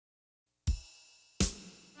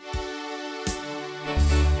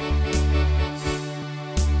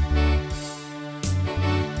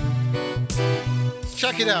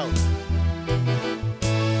Check it out.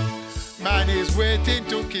 Man is waiting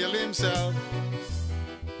to kill himself.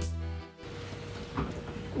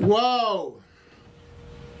 Whoa.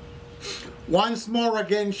 Once more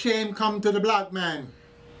again, shame come to the black man.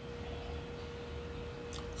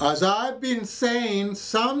 As I've been saying,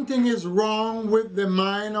 something is wrong with the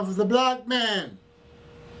mind of the black man.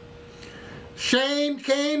 Shame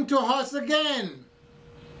came to us again.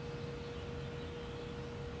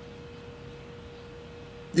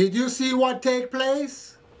 Did you see what take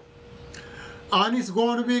place? And it's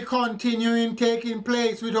going to be continuing taking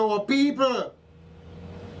place with our people.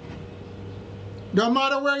 No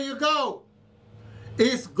matter where you go,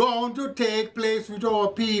 it's going to take place with our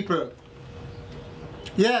people.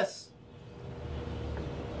 Yes.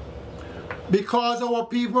 Because our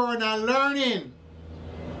people are not learning.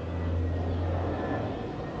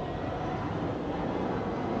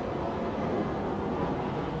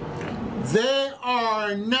 They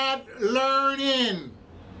are not learning.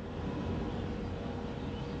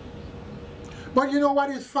 But you know what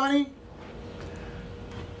is funny?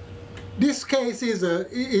 This case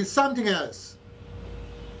is something else.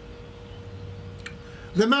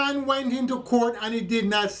 The man went into court and he did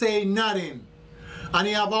not say nothing. And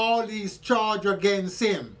he have all these charges against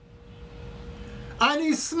him. And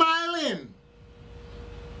he's smiling.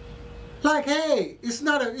 Like, hey, it's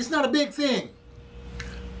not a big thing.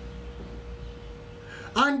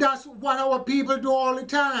 And that's what our people do all the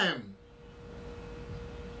time.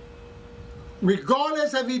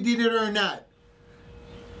 Regardless if he did it or not.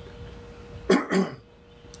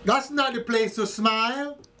 That's not the place to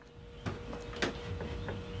smile.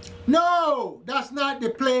 No, that's not the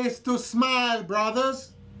place to smile,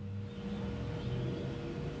 brothers.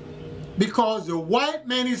 Because the white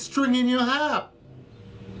man is stringing you up.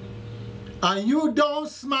 And you don't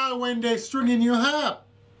smile when they're stringing you up.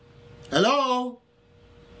 Hello?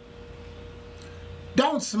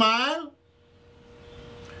 Don't smile.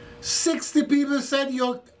 60 people said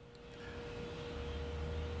you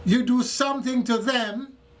do something to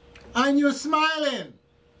them and you're smiling.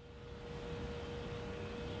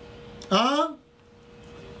 Huh?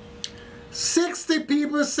 60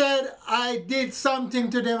 people said I did something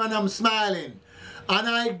to them and I'm smiling. And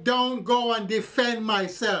I don't go and defend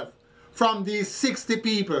myself from these 60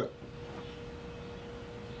 people.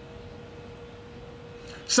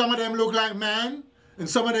 Some of them look like man and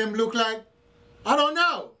some of them look like, I don't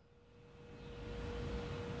know.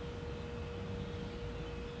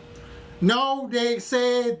 No, they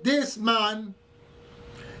say this man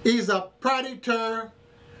is a predator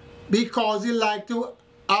because he likes to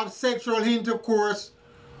have sexual intercourse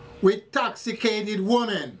with intoxicated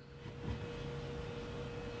women.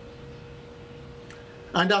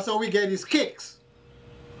 And that's how we get his kicks.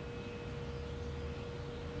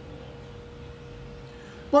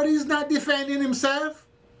 But he's not defending himself.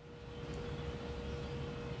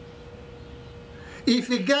 If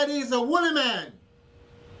you get he's a woolly man.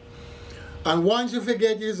 And once you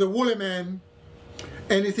forget he's a woolly man,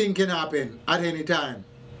 anything can happen at any time.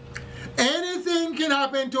 Anything can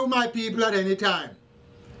happen to my people at any time.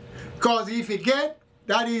 Because he forget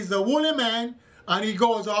that he's a woolly man and he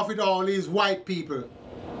goes off with all these white people.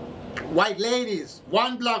 White ladies.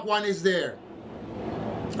 One black one is there.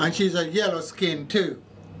 And she's a yellow skin too.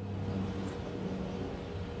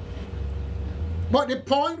 But the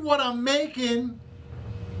point what I'm making,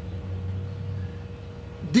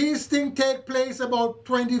 these things take place about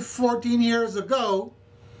 14 years ago,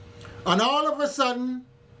 and all of a sudden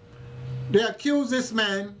they accuse this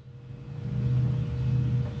man.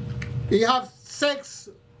 He have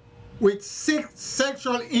sexual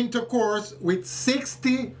intercourse with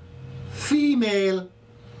 60 female,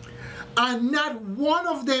 and not one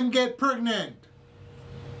of them get pregnant,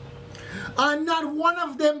 and not one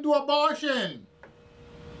of them do abortion.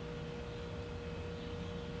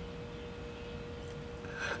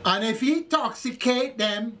 And if he intoxicate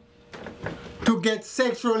them to get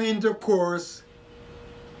sexual intercourse,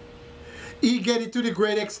 he get it to the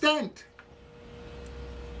great extent.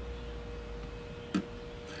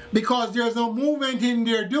 Because there's no movement in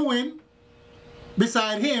there doing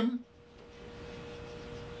beside him.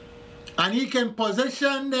 And he can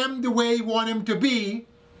position them the way he want him to be.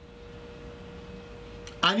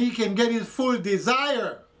 And he can get his full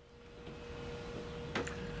desire.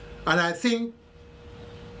 And I think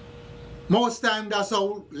most times that's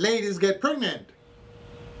how ladies get pregnant.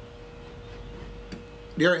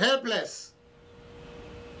 They're helpless.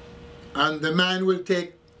 And the man will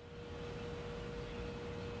take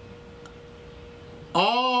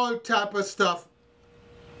all type of stuff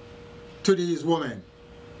to these women.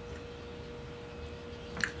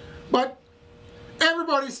 But everybody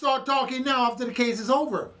everybody start talking now after the case is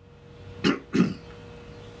over.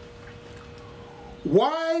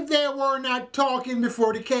 Why they were not talking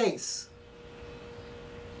before the case?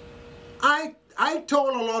 I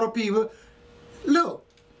told a lot of people, look,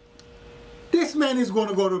 this man is going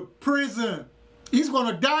to go to prison. He's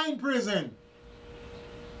going to die in prison.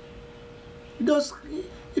 It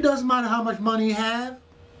doesn't matter how much money you have.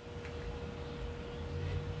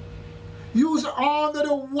 You're under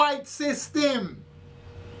the white system.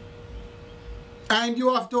 And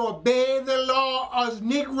you have to obey the law as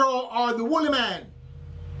Negro or the woolly man.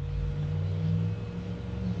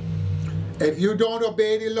 If you don't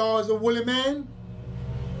obey the laws of woolly man,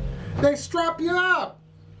 they strap you up.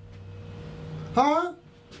 Huh?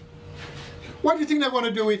 What do you think they're going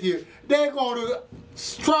to do with you? They're going to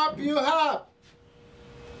strap you up.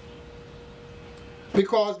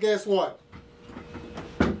 Because guess what?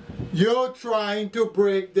 You're trying to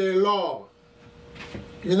break their law.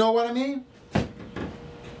 You know what I mean?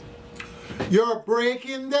 You're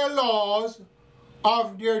breaking their laws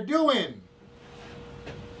of their doing.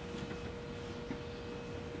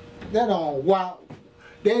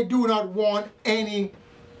 They do not want any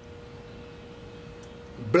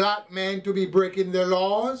black men to be breaking their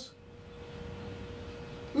laws.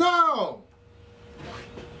 No.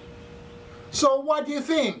 So what do you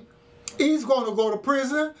think? He's going to go to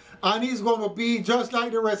prison and he's going to be just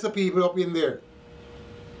like the rest of the people up in there.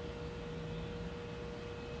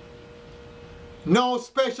 No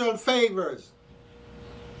special favors.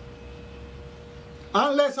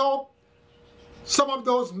 Unless some of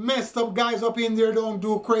those messed up guys up in there don't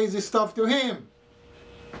do crazy stuff to him.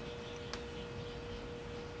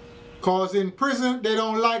 Because in prison, they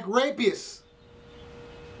don't like rapists.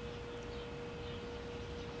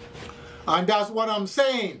 And that's what I'm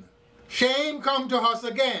saying. Shame come to us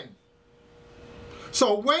again.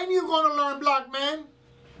 So when you going to learn, black men?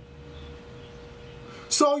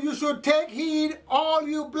 So you should take heed, all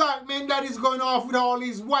you black men that is going off with all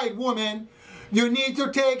these white women. You need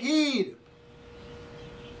to take heed.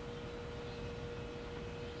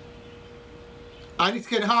 And it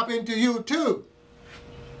can happen to you too.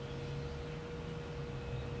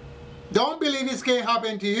 Don't believe it can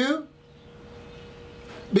happen to you.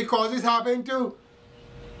 Because it happened to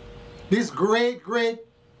this great, great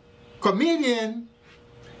comedian.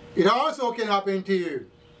 It also can happen to you.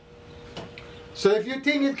 So if you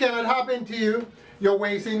think it cannot happen to you, you're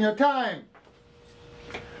wasting your time.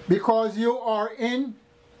 Because you are into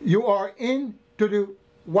the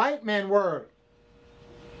white man world.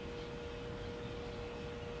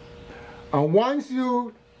 And once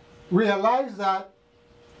you realize that,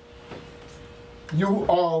 you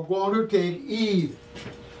are going to take heed.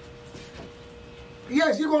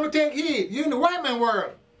 Yes, you're going to take heed. You're in the white man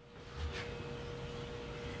world.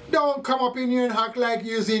 Don't come up in here and act like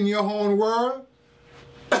you're in your own world.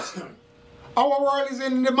 Our world is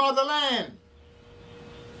in the motherland.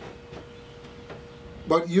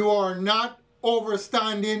 But you are not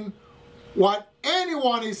overstanding what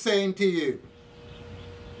anyone is saying to you.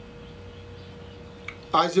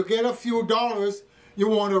 As you get a few dollars, you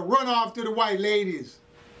want to run off to the white ladies.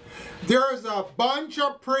 There's a bunch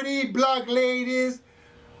of pretty black ladies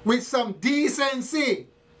with some decency.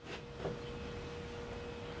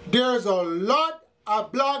 There's a lot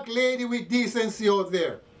of black ladies with decency out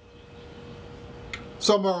there.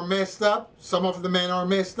 Some are messed up. Some of the men are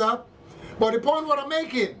messed up. But the point what I'm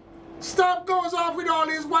making, stop goes off with all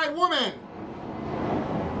these white women.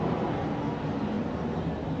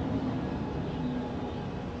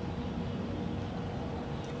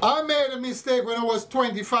 I made a mistake when I was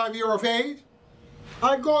 25 years of age.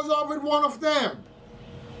 I goes off with one of them.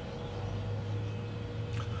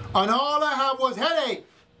 And all I had was headache.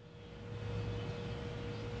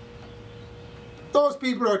 Those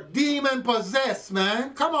people are demon possessed,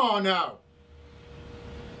 man. Come on now.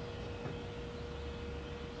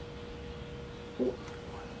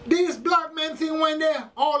 These black men think when they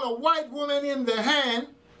hold a white woman in their hand,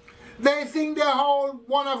 they think they're all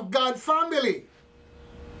one of God's family.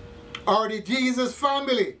 Or the Jesus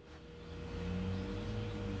family.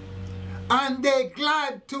 And they're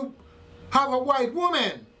glad to have a white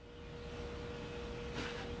woman.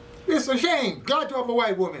 It's a shame. Glad to have a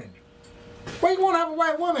white woman. Why you want to have a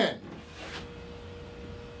white woman?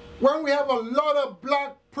 When we have a lot of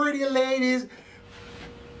black pretty ladies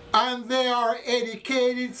and they are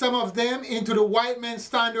educated, some of them, into the white man's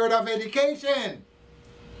standard of education.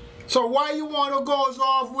 So why you want to go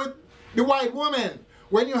off with the white woman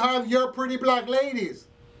when you have your pretty black ladies?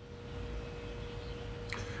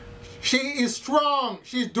 She is strong.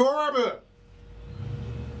 She's durable.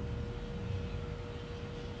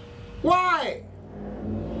 Why?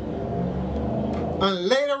 And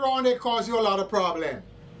later on they cause you a lot of problem.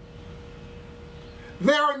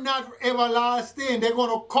 They are not everlasting. They're going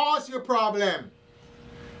to cause you a problem.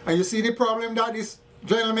 And you see the problem that this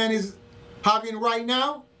gentleman is having right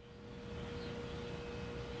now?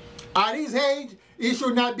 At his age, he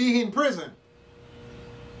should not be in prison.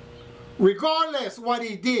 Regardless what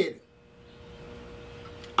he did.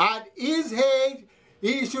 At his age,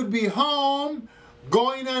 he should be home,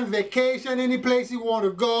 going on vacation any place he want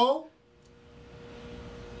to go.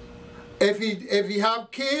 If he have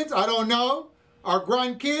kids, I don't know, or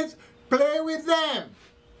grandkids, play with them.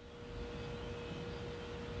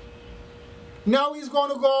 Now he's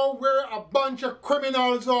going to go where a bunch of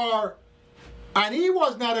criminals are. And he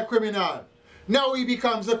was not a criminal. Now he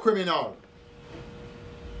becomes a criminal.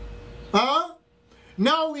 Huh?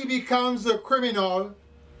 Now he becomes a criminal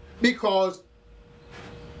because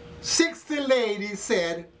 60 ladies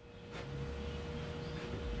said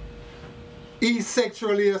he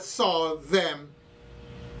sexually assaulted them,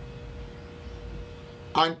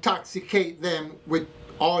 intoxicate them with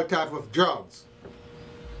all type of drugs.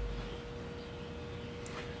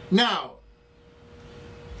 Now,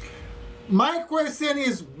 my question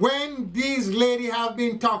is, when these ladies have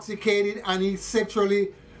been intoxicated and he sexually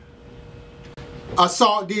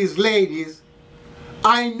assault these ladies,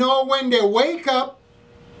 I know when they wake up,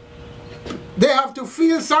 they have to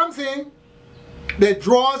feel something. Their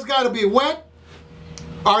drawers got to be wet,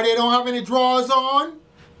 or they don't have any drawers on,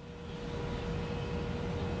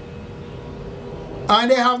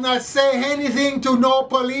 and they have not said anything to no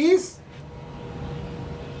police.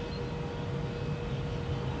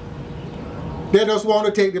 They just want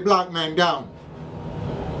to take the black man down.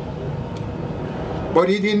 But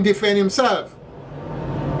he didn't defend himself.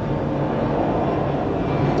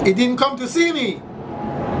 He didn't come to see me.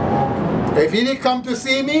 If he didn't come to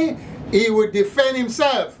see me, he would defend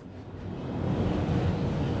himself.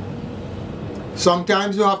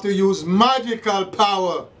 Sometimes you have to use magical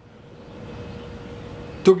power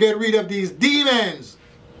to get rid of these demons.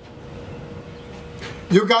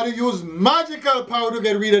 You got to use magical power to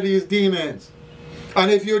get rid of these demons. And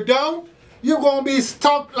if you don't, you're going to be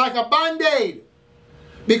stuck like a band-aid.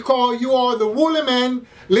 Because you are the woolly man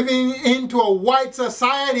living into a white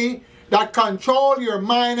society that control your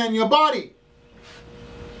mind and your body.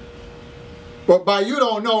 But by you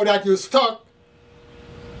don't know that you're stuck.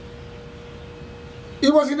 He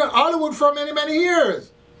was in Hollywood for many, many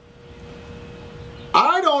years.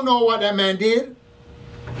 I don't know what that man did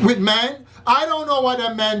with man. I don't know what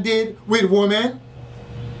that man did with women.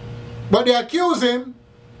 But they accuse him,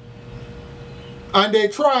 and they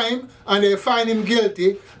try him, and they find him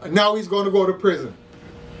guilty, and now he's going to go to prison.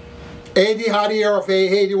 80 had a year of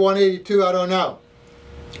age, 81, 82, I don't know.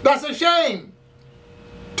 That's a shame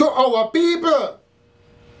to our people.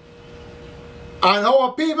 And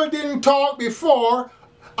our people didn't talk before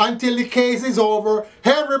until the case is over.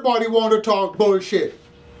 Everybody want to talk bullshit.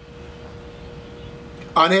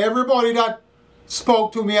 And everybody that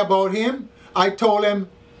spoke to me about him, I told him,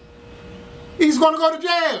 he's going to go to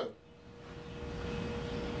jail.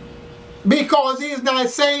 Because he's not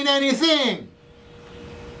saying anything.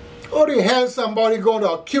 How the hell somebody going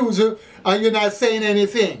to accuse you and you're not saying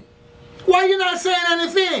anything? Why are you not saying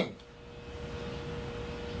anything?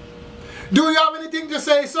 Do you have anything to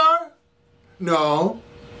say, sir? No.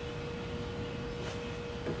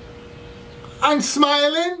 And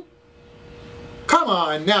smiling? Come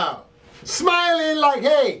on now. Smiling like,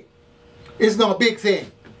 hey, it's no big thing.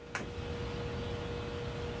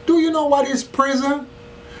 Do you know what is prison?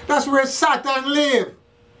 That's where Satan lives.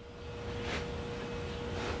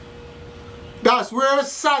 That's where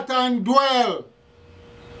Satan dwells.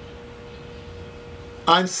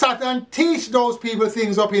 And Satan teach those people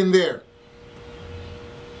things up in there.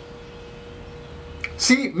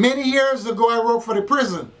 See, many years ago I worked for the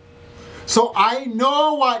prison. So I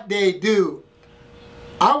know what they do.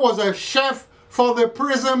 I was a chef for the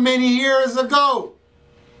prison many years ago.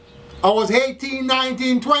 I was 18,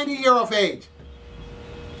 19, 20 years of age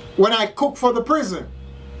when I cooked for the prison.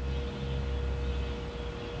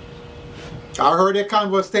 I heard a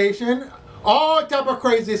conversation, all type of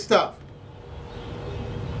crazy stuff.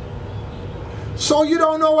 So you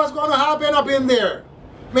don't know what's going to happen up in there.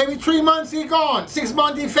 Maybe 3 months he gone, 6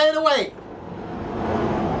 months he fade away.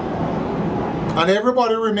 And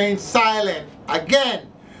everybody remains silent again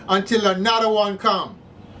until another one comes.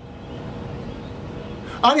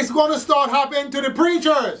 And it's going to start happening to the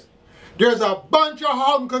preachers. There's a bunch of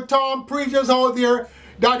Uncle Tom preachers out there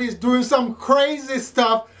that is doing some crazy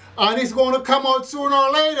stuff, and it's going to come out sooner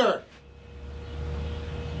or later.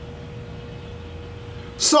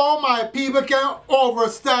 so my people can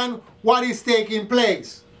understand what is taking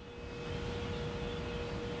place.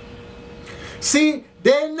 See,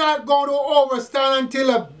 they're not going to understand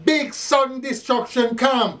until a big sudden destruction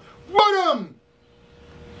comes. Boom!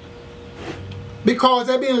 Because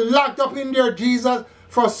they've been locked up in their Jesus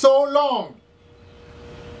for so long.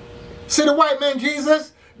 See the white man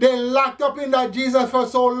Jesus? They're locked up in that Jesus for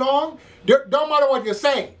so long. Don't matter what you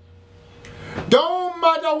say. Don't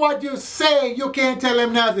matter what you say, you can't tell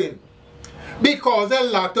them nothing. Because they're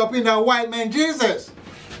locked up in that white man Jesus.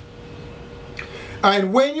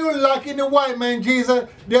 And when you lock in the white man Jesus,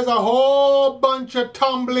 there's a whole bunch of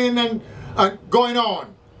tumbling and going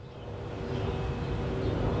on.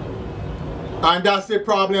 And that's the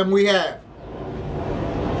problem we have.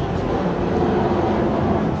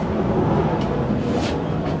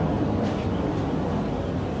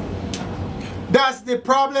 That's the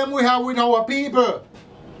problem we have with our people.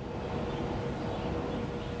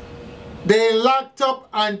 They locked up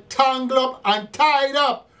and tangled up and tied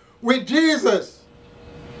up with Jesus.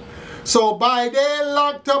 So by they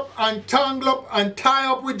locked up and tangled up and tied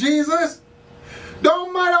up with Jesus,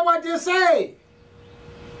 don't matter what you say,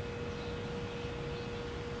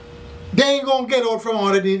 they ain't gonna get out from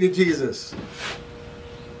underneath Jesus.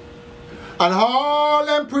 And all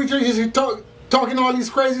them preachers is talking all this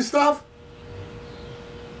crazy stuff.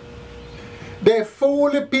 They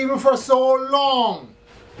fool the people for so long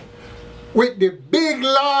with the big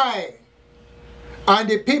lie. And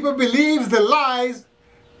the people believe the lies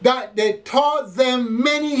that they taught them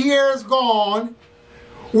many years gone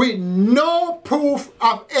with no proof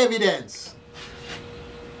of evidence.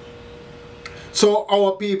 So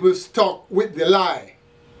our people stuck with the lie.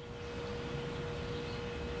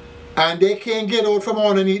 And they can't get out from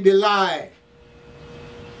underneath the lie.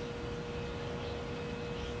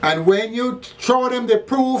 And when you show them the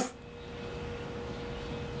proof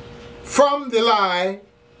from the lie,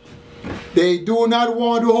 they do not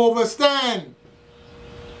want to overstand.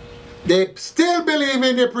 They still believe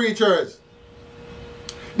in the preachers.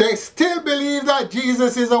 They still believe that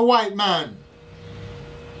Jesus is a white man.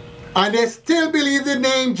 And they still believe the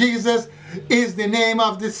name Jesus is the name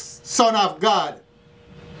of the Son of God.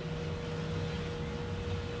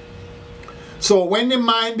 So when the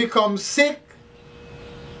mind becomes sick,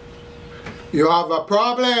 you have a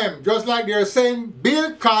problem. Just like they're saying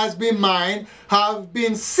Bill Cosby's mind have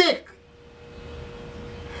been sick.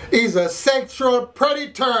 He's a sexual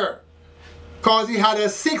predator because he had a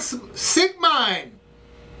sick mind.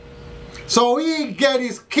 So he get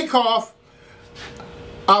his kick off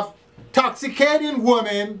of intoxicating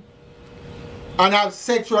women and have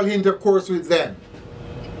sexual intercourse with them.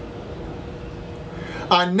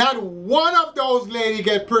 And not one of those ladies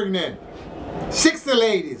get pregnant. 60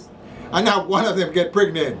 ladies. And not one of them get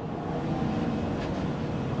pregnant.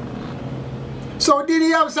 So did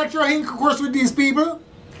he have sexual intercourse with these people?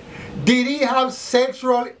 Did he have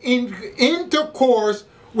sexual intercourse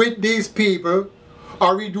with these people?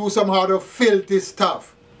 Or he do some other filthy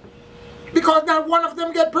stuff? Because not one of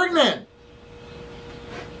them get pregnant.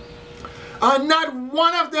 And not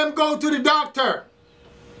one of them go to the doctor.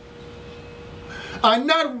 And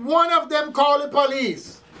not one of them call the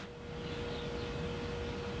police.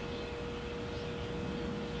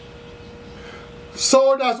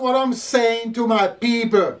 So that's what I'm saying to my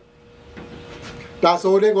people. That's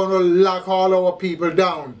how they're going to lock all our people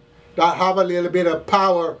down that have a little bit of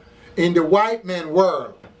power in the white man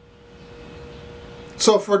world.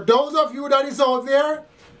 So for those of you that is out there,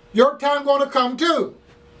 your time going to come too.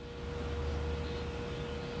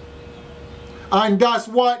 And that's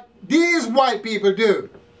what these white people do.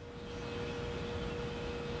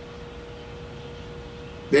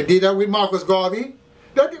 They did that with Marcus Garvey.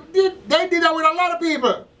 They did that with a lot of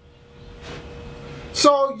people.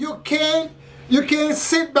 So you can't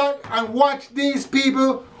sit back and watch these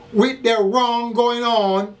people with their wrong going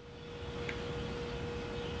on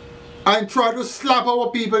and try to slap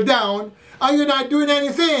our people down and you're not doing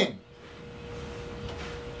anything.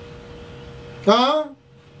 Huh?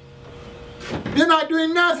 You're not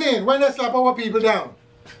doing nothing when they slap our people down.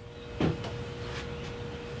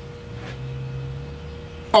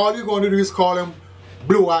 All you're going to do is call them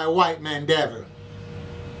blue-eyed white man devil.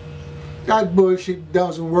 That bullshit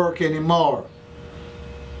doesn't work anymore.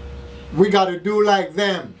 We got to do like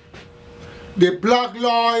them. The black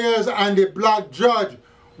lawyers and the black judge,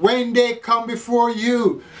 when they come before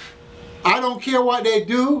you, I don't care what they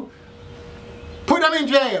do, put them in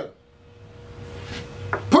jail.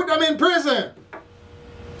 Put them in prison.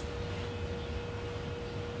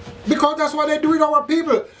 Because that's what they do with our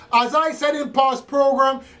people. As I said in past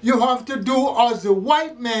program, you have to do as the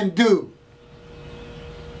white men do.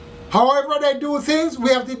 However they do things, we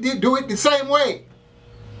have to do it the same way.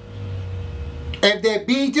 If they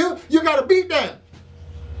beat you, you got to beat them.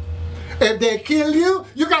 If they kill you,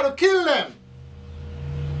 you got to kill them.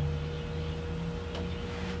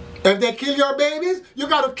 If they kill your babies, you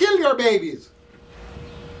got to kill your babies.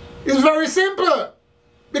 It's very simple.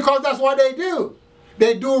 Because that's what they do.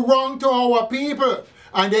 They do wrong to our people.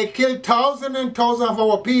 And they kill thousands and thousands of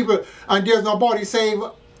our people. And there's nobody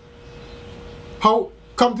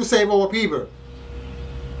come to save our people.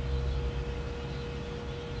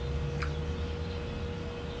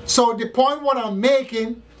 So the point what I'm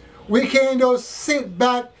making, we can't just sit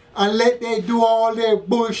back and let them do all their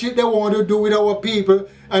bullshit they want to do with our people,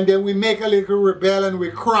 and then we make a little rebel and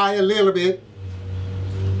we cry a little bit,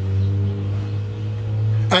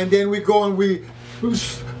 and then we go and we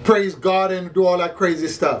praise God and do all that crazy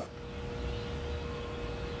stuff.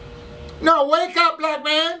 No, wake up, black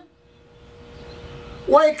man.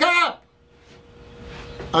 Wake up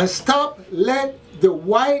and stop let the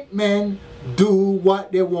white men do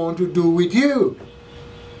what they want to do with you.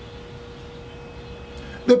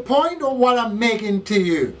 The point of what I'm making to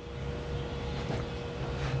you,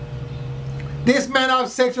 this man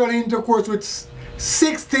has sexual intercourse with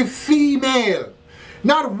 60 female.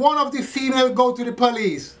 Not one of the female go to the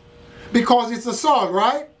police because it's assault,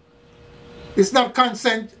 right? It's not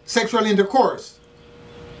consent sexual intercourse.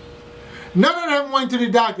 None of them went to the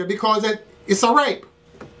doctor because it's a rape.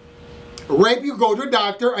 Rape, you go to the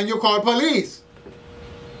doctor and you call police.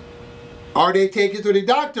 Or they take you to the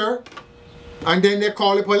doctor and then they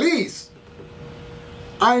call the police.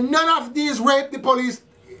 And none of these rape, the police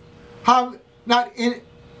have not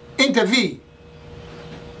intervened.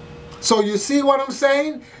 So you see what I'm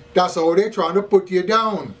saying? That's how they're trying to put you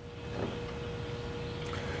down.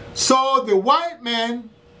 So the white man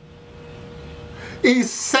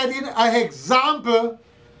is setting an example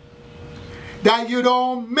that you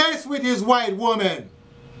don't mess with his white woman.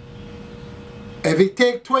 If it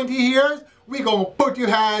take 20 years, we're going to put your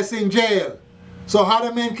ass in jail. So how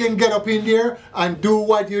the men can get up in there and do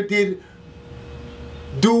what you did,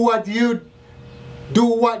 do what you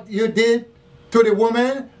did to the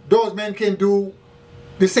woman, those men can do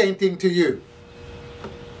the same thing to you.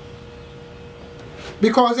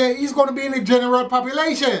 Because he's going to be in the general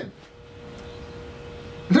population.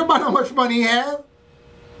 No matter how much money he has.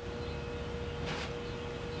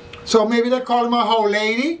 So maybe they call him a whole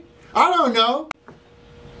lady. I don't know.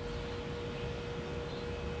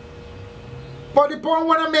 But the point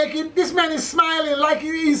what I'm making, this man is smiling like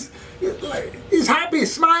he's happy,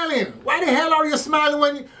 smiling. Why the hell are you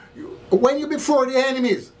smiling when you're before the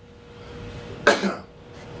enemies? The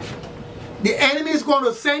enemy is going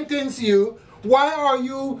to sentence you. Why are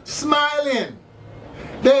you smiling?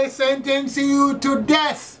 They sentence you to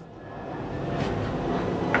death.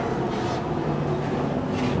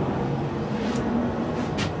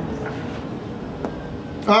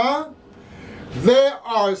 Huh? They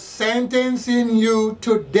are sentencing you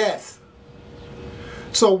to death.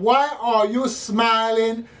 So why are you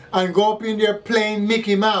smiling and go up in there playing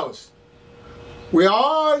Mickey Mouse? We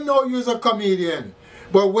all know you're a comedian.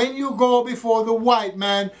 But when you go before the white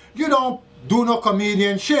man, you don't do no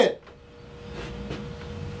comedian shit.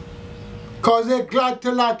 Because they're glad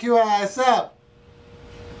to lock your ass up.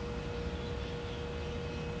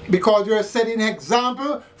 Because you're setting an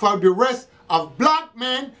example for the rest of black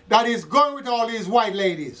men that is going with all these white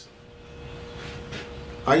ladies.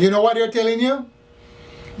 And you know what they're telling you?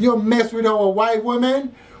 You mess with our white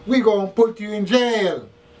women, we're going to put you in jail.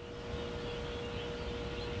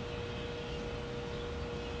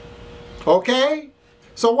 Okay?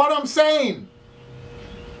 So what I'm saying,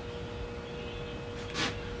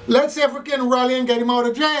 let's see if we can rally and get him out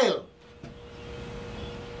of jail.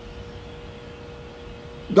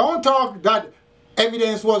 Don't talk that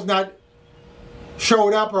evidence was not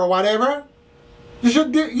showed up or whatever. You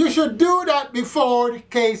should do that before the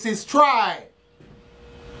case is tried.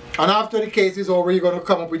 And after the case is over, you're going to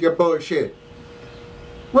come up with your bullshit.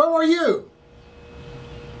 Where were you?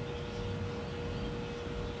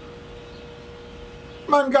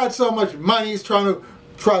 Man got so much money, he's trying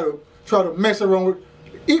to mess around with.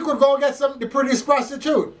 He could go get the prettiest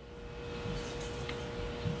prostitute.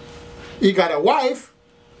 He got a wife.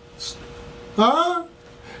 Huh?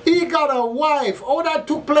 He got a wife. All that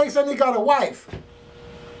took place and he got a wife.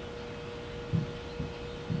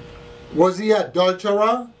 Was he an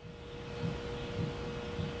adulterer?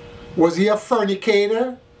 Was he a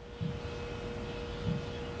fornicator?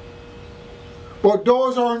 But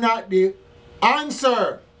those are not the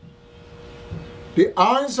answer. The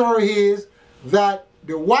answer is that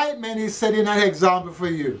the white man is setting an example for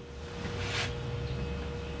you.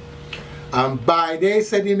 And by they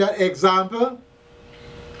setting that example,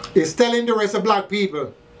 it's telling the rest of black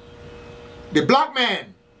people, the black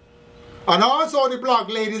men, and also the black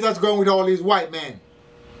ladies that's going with all these white men,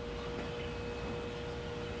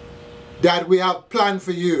 that we have planned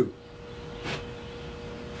for you.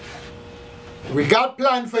 We got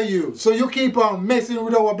planned for you. So you keep on messing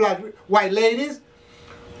with our white ladies.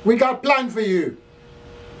 We got planned for you.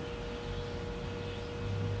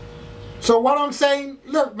 So what I'm saying,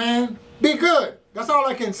 look man, be good. That's all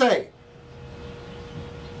I can say.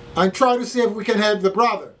 And try to see if we can help the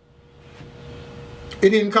brother. He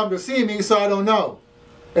didn't come to see me, so I don't know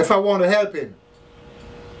if I want to help him.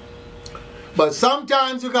 But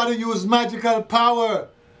sometimes you got to use magical power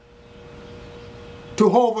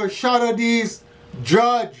to overshadow these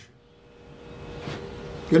judge.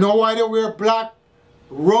 You know why they wear black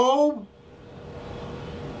robe?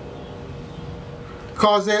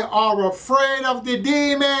 Because they are afraid of the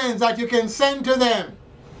demons that you can send to them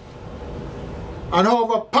and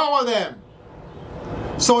overpower them,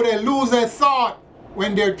 so they lose their thought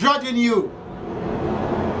when they're judging you.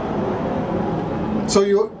 So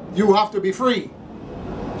you have to be free.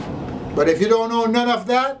 But if you don't know none of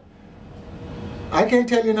that, I can't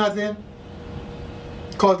tell you nothing,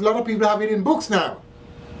 because a lot of people have it in books now.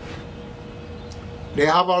 They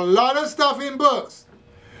have a lot of stuff in books,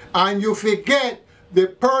 and you forget the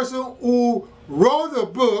person who wrote the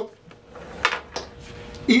book,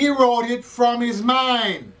 he wrote it from his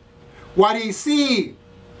mind, what he see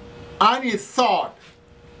and he thought.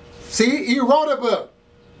 See, he wrote a book.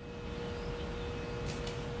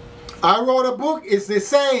 I wrote a book, it's the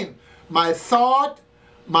same. My thought,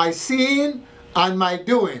 my seeing, and my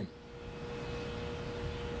doing.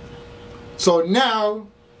 So now,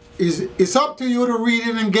 it's up to you to read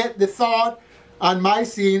it and get the thought and my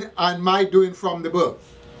seeing and my doing from the book.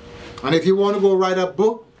 And if you want to go write a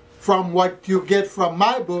book from what you get from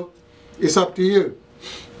my book, it's up to you.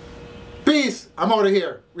 Peace. I'm out of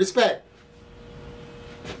here. Respect.